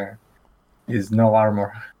is no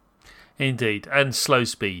armor. Indeed, and slow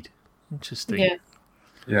speed. Interesting. Yes.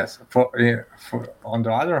 Yes. For on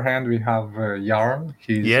the other hand, we have Yarn.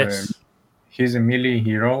 He's a melee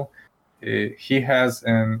hero. He has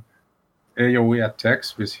an AoE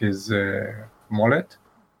attacks with his mullet,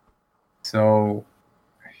 so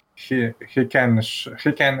he can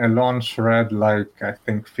alone shred like I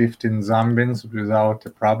think 15 zombies without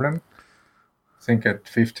a problem. I think at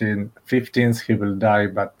 15th he will die,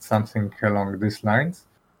 but something along these lines.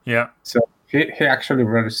 Yeah. So he actually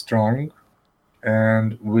very strong,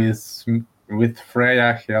 and with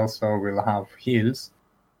Freya he also will have heals.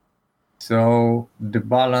 So the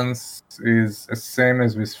balance is the same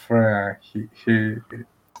as with Freya.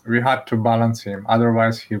 We had to balance him,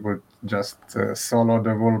 otherwise he would just solo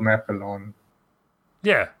the whole map alone.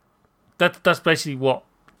 Yeah, that's basically what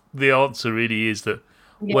the answer really is. That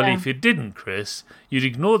well, Yeah. if you didn't, Chris, you'd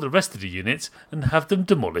ignore the rest of the units and have them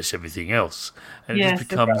demolish everything else, and it Yes, just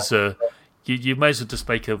becomes you may as well just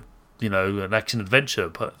make an action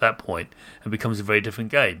adventure at that point, and becomes a very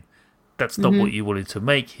different game. That's not what you wanted to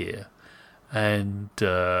make here, and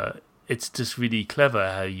it's just really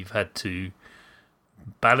clever how you've had to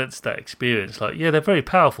balance that experience. Like, yeah, they're very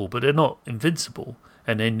powerful, but they're not invincible,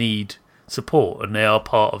 and they need support, and they are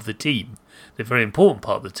part of the team. They're a very important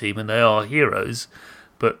part of the team, and they are heroes.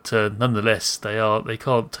 But nonetheless, they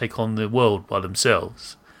can't take on the world by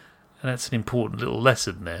themselves, and that's an important little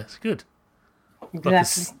lesson there. It's good. Exactly. Like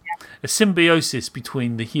a symbiosis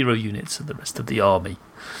between the hero units and the rest of the army.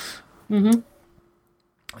 Mm-hmm.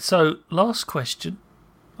 So, last question.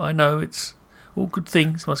 I know it's all good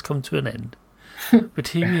things must come to an end, but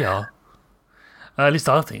here we are. At least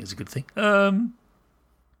I think it's a good thing. There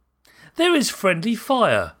is friendly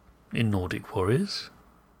fire in Nordic Warriors,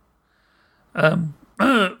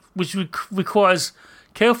 which requires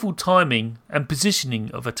careful timing and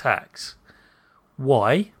positioning of attacks.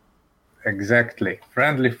 Why? Exactly.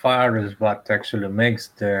 Friendly fire is what actually makes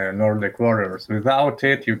the Nordic Warriors. Without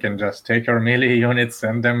it, you can just take your melee units,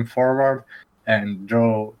 send them forward, and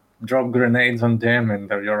drop grenades on them and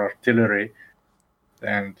your artillery.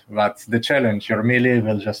 And that's the challenge. Your melee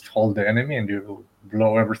will just hold the enemy and you will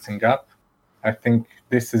blow everything up. I think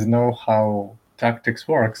this is how tactics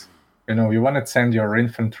works. You want to send your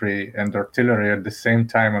infantry and artillery at the same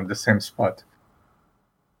time on the same spot.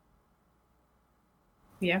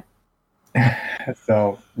 Yeah.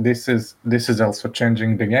 So this is also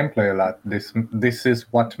changing the gameplay a lot. This is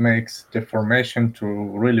what makes the formation to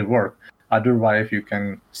really work. Otherwise, you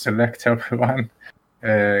can select everyone,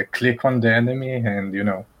 click on the enemy, and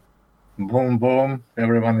boom, boom,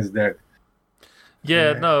 everyone is dead.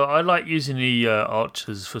 Yeah, no, I like using the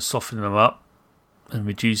archers for softening them up and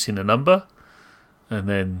reducing the number, and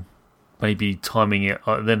then maybe timing it,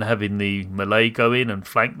 then having the melee go in and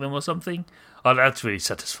flank them or something. Oh, that's really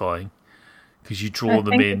satisfying because you draw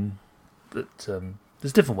them in. But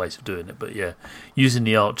there's different ways of doing it, but yeah, using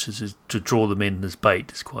the archers to draw them in as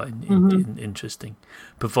bait is quite interesting,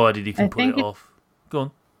 provided you can put it off. Go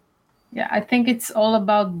on. Yeah, I think it's all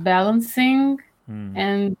about balancing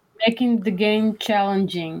and making the game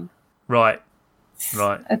challenging. Right.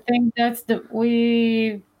 I think that's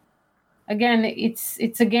again,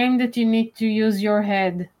 it's a game that you need to use your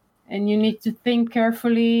head and you need to think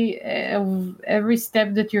carefully of every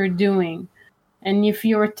step that you're doing. And if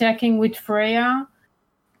you're attacking with Freya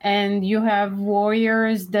and you have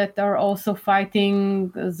warriors that are also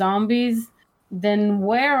fighting zombies, then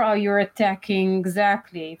where are you attacking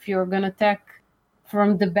exactly? If you're going to attack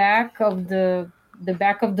from the back of the the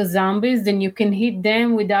back of the zombies, then you can hit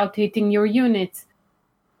them without hitting your units.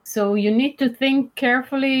 So you need to think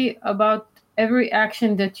carefully about every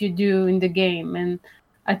action that you do in the game. And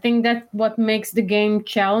I think that's what makes the game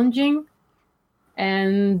challenging.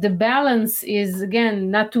 And the balance is,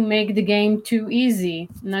 again, not to make the game too easy,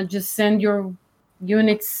 not just send your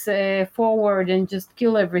units forward and just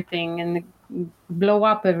kill everything and blow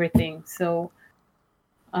up everything. So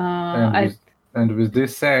and with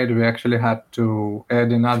this said, we actually had to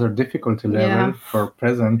add another difficulty level for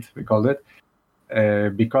present, we called it,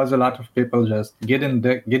 because a lot of people just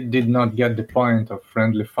did not get the point of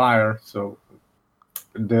friendly fire. So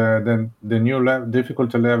the new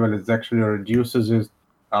difficulty level is actually reduces it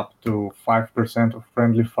up to 5% of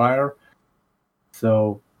friendly fire.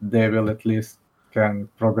 So they will at least can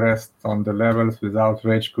progress on the levels without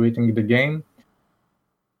rage quitting the game.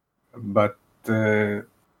 But the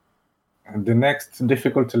next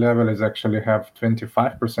difficulty level is actually have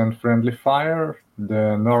 25% friendly fire.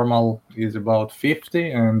 The normal is about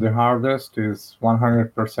 50, and the hardest is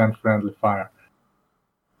 100% friendly fire.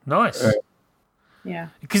 Nice. Yeah.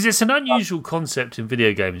 Because it's an unusual concept in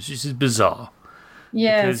video games, which is bizarre.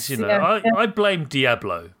 Yes. Because, I blame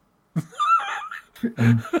Diablo.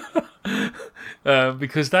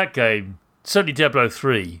 Because that game, certainly Diablo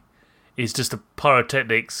 3, is just a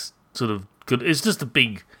pyrotechnics sort of good. It's just a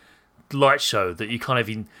big light show that you can't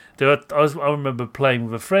even. I remember playing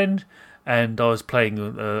with a friend, and I was playing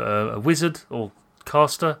a wizard or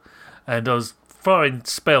caster, and I was firing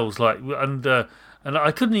spells and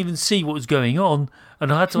I couldn't even see what was going on,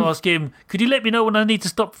 and I had to ask him, "Could you let me know when I need to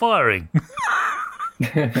stop firing?"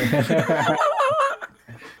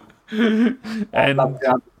 And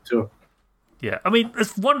yeah, I mean,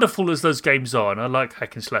 as wonderful as those games are, and I like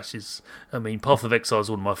hack and slashes. I mean, Path of Exile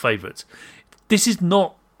is one of my favourites. This is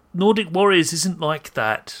not Nordic Warriors. Isn't like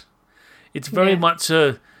that. It's very much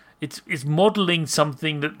it's modelling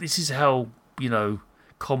something that this is how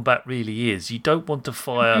combat really is. You don't want to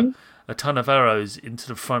fire a ton of arrows into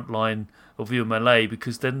the front line of your melee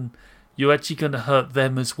because then you're actually going to hurt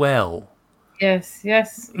them as well. Yes.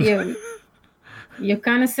 Yeah. You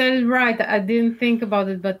kind of said it right. I didn't think about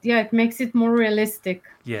it, but yeah, it makes it more realistic.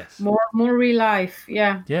 Yes. More real life.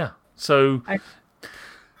 Yeah. Yeah. So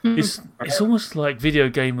it's almost like Video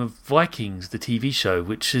Game of Vikings, the TV show,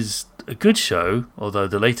 which is a good show, although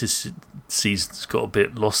the latest season's got a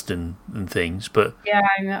bit lost in things. But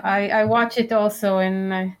yeah, I watch it also,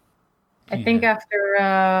 and I think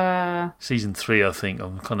after season 3, I think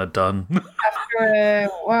I'm kind of done. After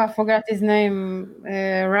I forgot his name,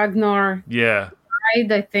 Ragnar. Yeah.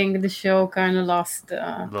 I think the show kind of lost,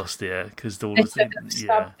 because all the things.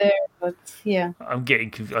 Stopped there, but yeah. I'm getting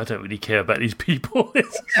confused. I don't really care about these people.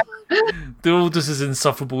 They're all just as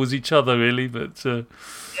insufferable as each other, really. But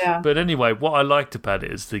yeah. But anyway, what I liked about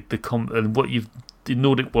it is and what in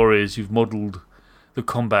Nordic Warriors you've modelled the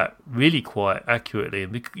combat really quite accurately,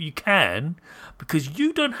 and you can because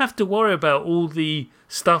you don't have to worry about all the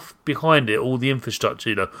stuff behind it, all the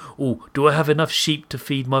infrastructure. Oh, do I have enough sheep to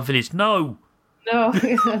feed my village? No.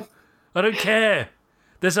 I don't care.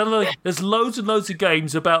 There's loads and loads of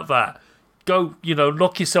games about that. Go,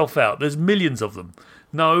 lock yourself out. There's millions of them.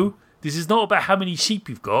 No, this is not about how many sheep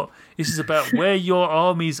you've got. This is about where your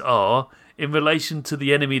armies are in relation to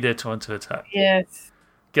the enemy they're trying to attack. Yes.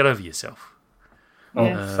 Get over yourself.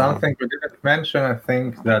 Something we didn't mention, I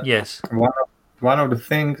think, that yes. One of the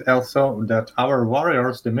things also that our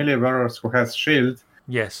warriors, the melee warriors who has shield,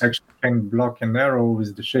 yes, actually can block an arrow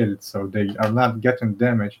with the shield, so they are not getting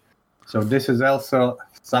damage. So this is also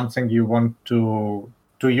something you want to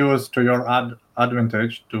use to your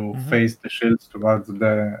advantage to face the shields towards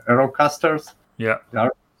the arrow casters. Yeah. Yeah,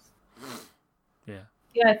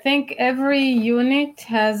 I think every unit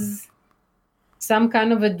has some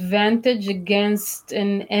kind of advantage against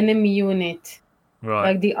an enemy unit.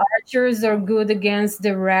 Right. Like the archers are good against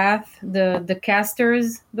the wrath, the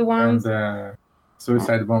casters, the ones. And the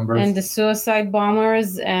suicide bombers. And the suicide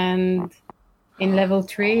bombers, and in level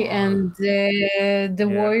 3. And the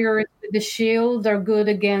warriors with the shield are good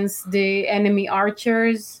against the enemy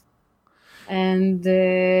archers. And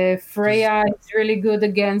Freya is really good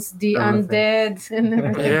against the undead and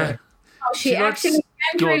everything. Yeah. She actually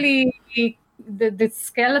can't really... The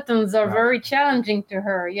skeletons are very challenging to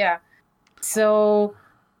her, yeah. So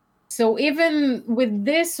even with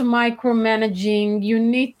this micromanaging, you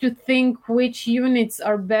need to think which units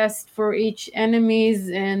are best for each enemies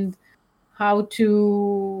and how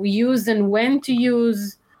to use and when to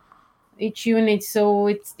use each unit. So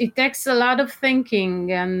it takes a lot of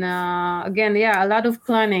thinking and again, a lot of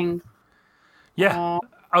planning. Yeah,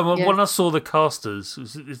 When I saw the casters,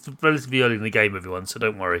 it's relatively early in the game, everyone, so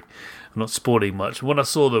don't worry. I'm not spoiling much. When I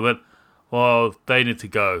saw them, I went, well, they need to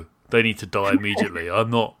go. They need to die immediately. I'm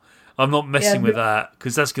not messing with that,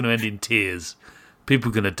 because that's going to end in tears. People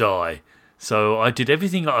are going to die. So I did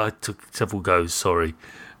everything. I took several goes, sorry,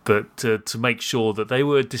 but to make sure that they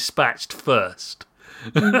were dispatched first.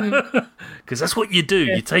 Because that's what you do.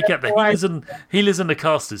 You take out the healers and the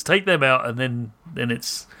casters, take them out, and then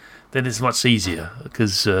it's much easier.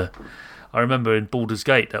 Because I remember in Baldur's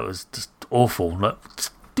Gate that was just awful. Like,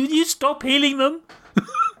 did you stop healing them?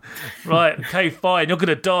 Right, okay, fine. You're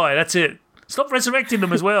gonna die. That's it. Stop resurrecting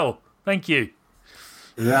them as well. Thank you.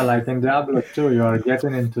 Yeah, like in Diablo 2, you are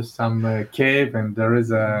getting into some cave, and there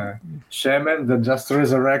is a shaman that just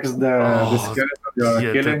resurrects the skeleton you are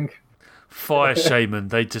killing. Fire shaman,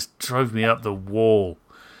 they just drove me up the wall.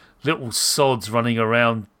 Little sods running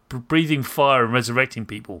around, breathing fire and resurrecting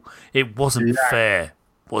people. It wasn't fair.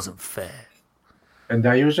 And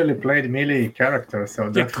I usually played melee characters, so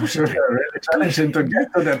that was really challenging to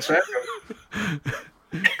get to that shaman.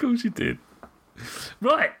 Of course you did.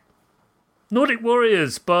 Right. Nordic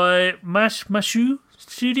Warriors by Mashmashu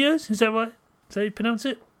Studios. Is that right? Is that how you pronounce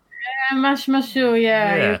it? Yeah, Mashmashu,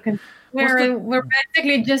 yeah. You can. We're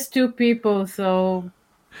basically just two people, so...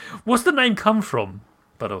 What's the name come from,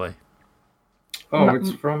 by the way? Oh,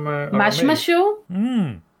 it's from...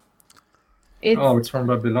 Mashmashu? It's from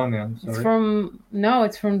Babylonian, sorry.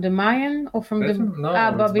 It's from the Mayan or from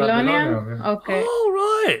Babylonian? Yeah. Okay.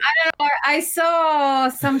 Oh, right. I don't know. I saw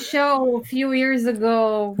some show a few years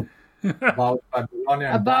ago about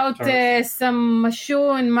Babylonian about some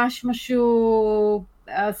Mashu and Mashmashu.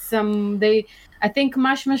 I think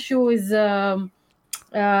Mashmashu is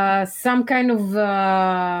some kind of...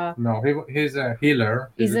 No, he's a healer.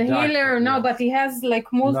 He's a healer, but he has like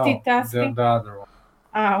multitasking. No, the other one.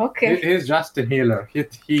 Ah, okay. He's just a healer. He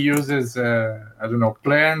uses,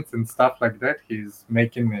 plants and stuff like that. He's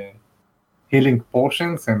making healing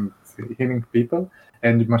potions and healing people.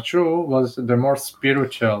 And Mashu was the more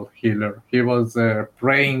spiritual healer. He was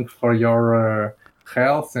praying for your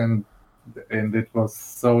health, and it was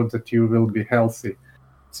so that you will be healthy.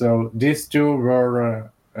 So these two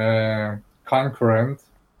were concurrent.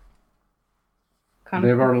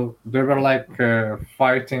 They were like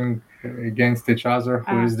fighting against each other.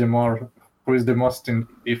 Who is the most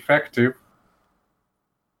effective?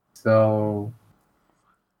 So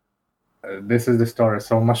this is the story.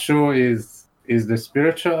 So Mashu is the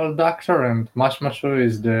spiritual doctor, and Mashmashu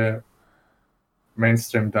is the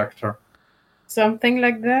mainstream doctor. Something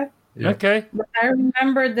like that. Yeah. Okay. But I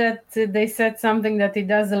remember that they said something that he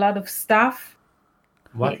does a lot of stuff.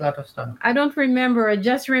 What lot of stuff? I don't remember. I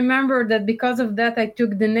just remember that because of that I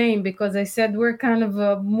took the name, because I said we're kind of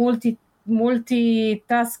a multitask,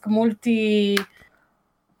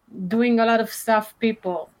 doing a lot of stuff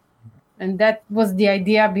people. And that was the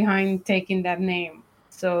idea behind taking that name.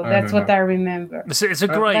 So that's what I remember. It's a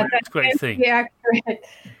great thing. Accurate.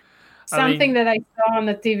 Something that I saw on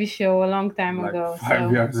a TV show a long time ago.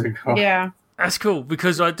 5 years ago. Yeah. That's cool,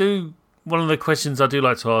 because one of the questions I do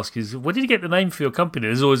like to ask is, where did you get the name for your company?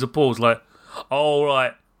 There's always a pause, like, oh,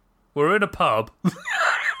 right, we're in a pub.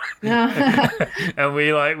 And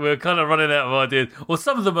we're kind of running out of ideas. Or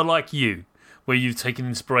some of them are like you, where you've taken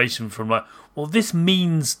inspiration from like, well, this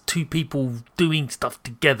means two people doing stuff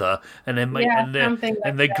together, and they're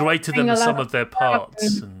greater than the sum of their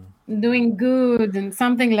parts. And doing good and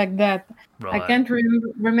something like that. Right. I can't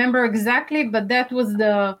remember exactly, but that's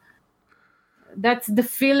the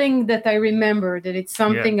feeling that I remember, that it's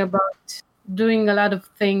something about doing a lot of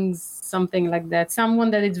things, something like that.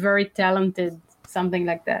 Someone that is very talented, something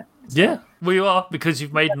like that. Yeah, well, you are, because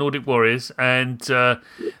you've made Nordic Warriors, and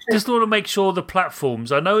just want to make sure the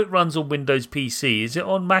platforms. I know it runs on Windows PC. Is it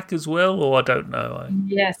on Mac as well, or I don't know?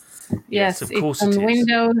 Yes, of course it's it on is.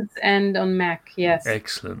 Windows and on Mac, yes.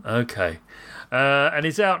 Excellent, okay. And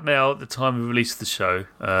it's out now at the time we released the show.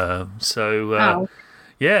 So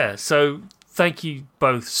thank you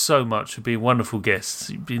both so much for being wonderful guests.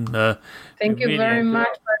 You've been thank you very much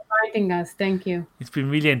for inviting us. Thank you. It's been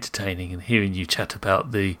really entertaining, and hearing you chat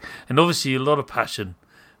about and obviously a lot of passion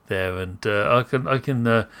there. And I can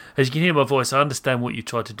as you can hear my voice, I understand what you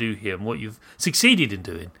try to do here and what you've succeeded in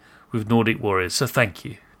doing with Nordic Warriors. So thank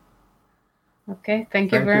you. Okay,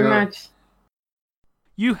 thank you very much.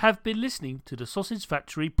 You have been listening to the Sausage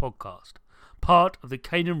Factory podcast, part of the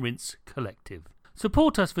Cane and Rinse Collective.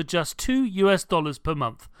 Support us for just $2 per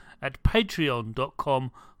month at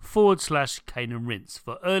patreon.com/Cane and Rinse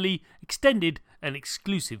for early, extended and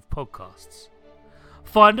exclusive podcasts.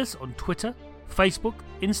 Find us on Twitter, Facebook,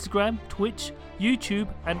 Instagram, Twitch, YouTube,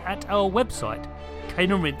 and at our website,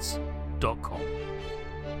 caneandrinse.com.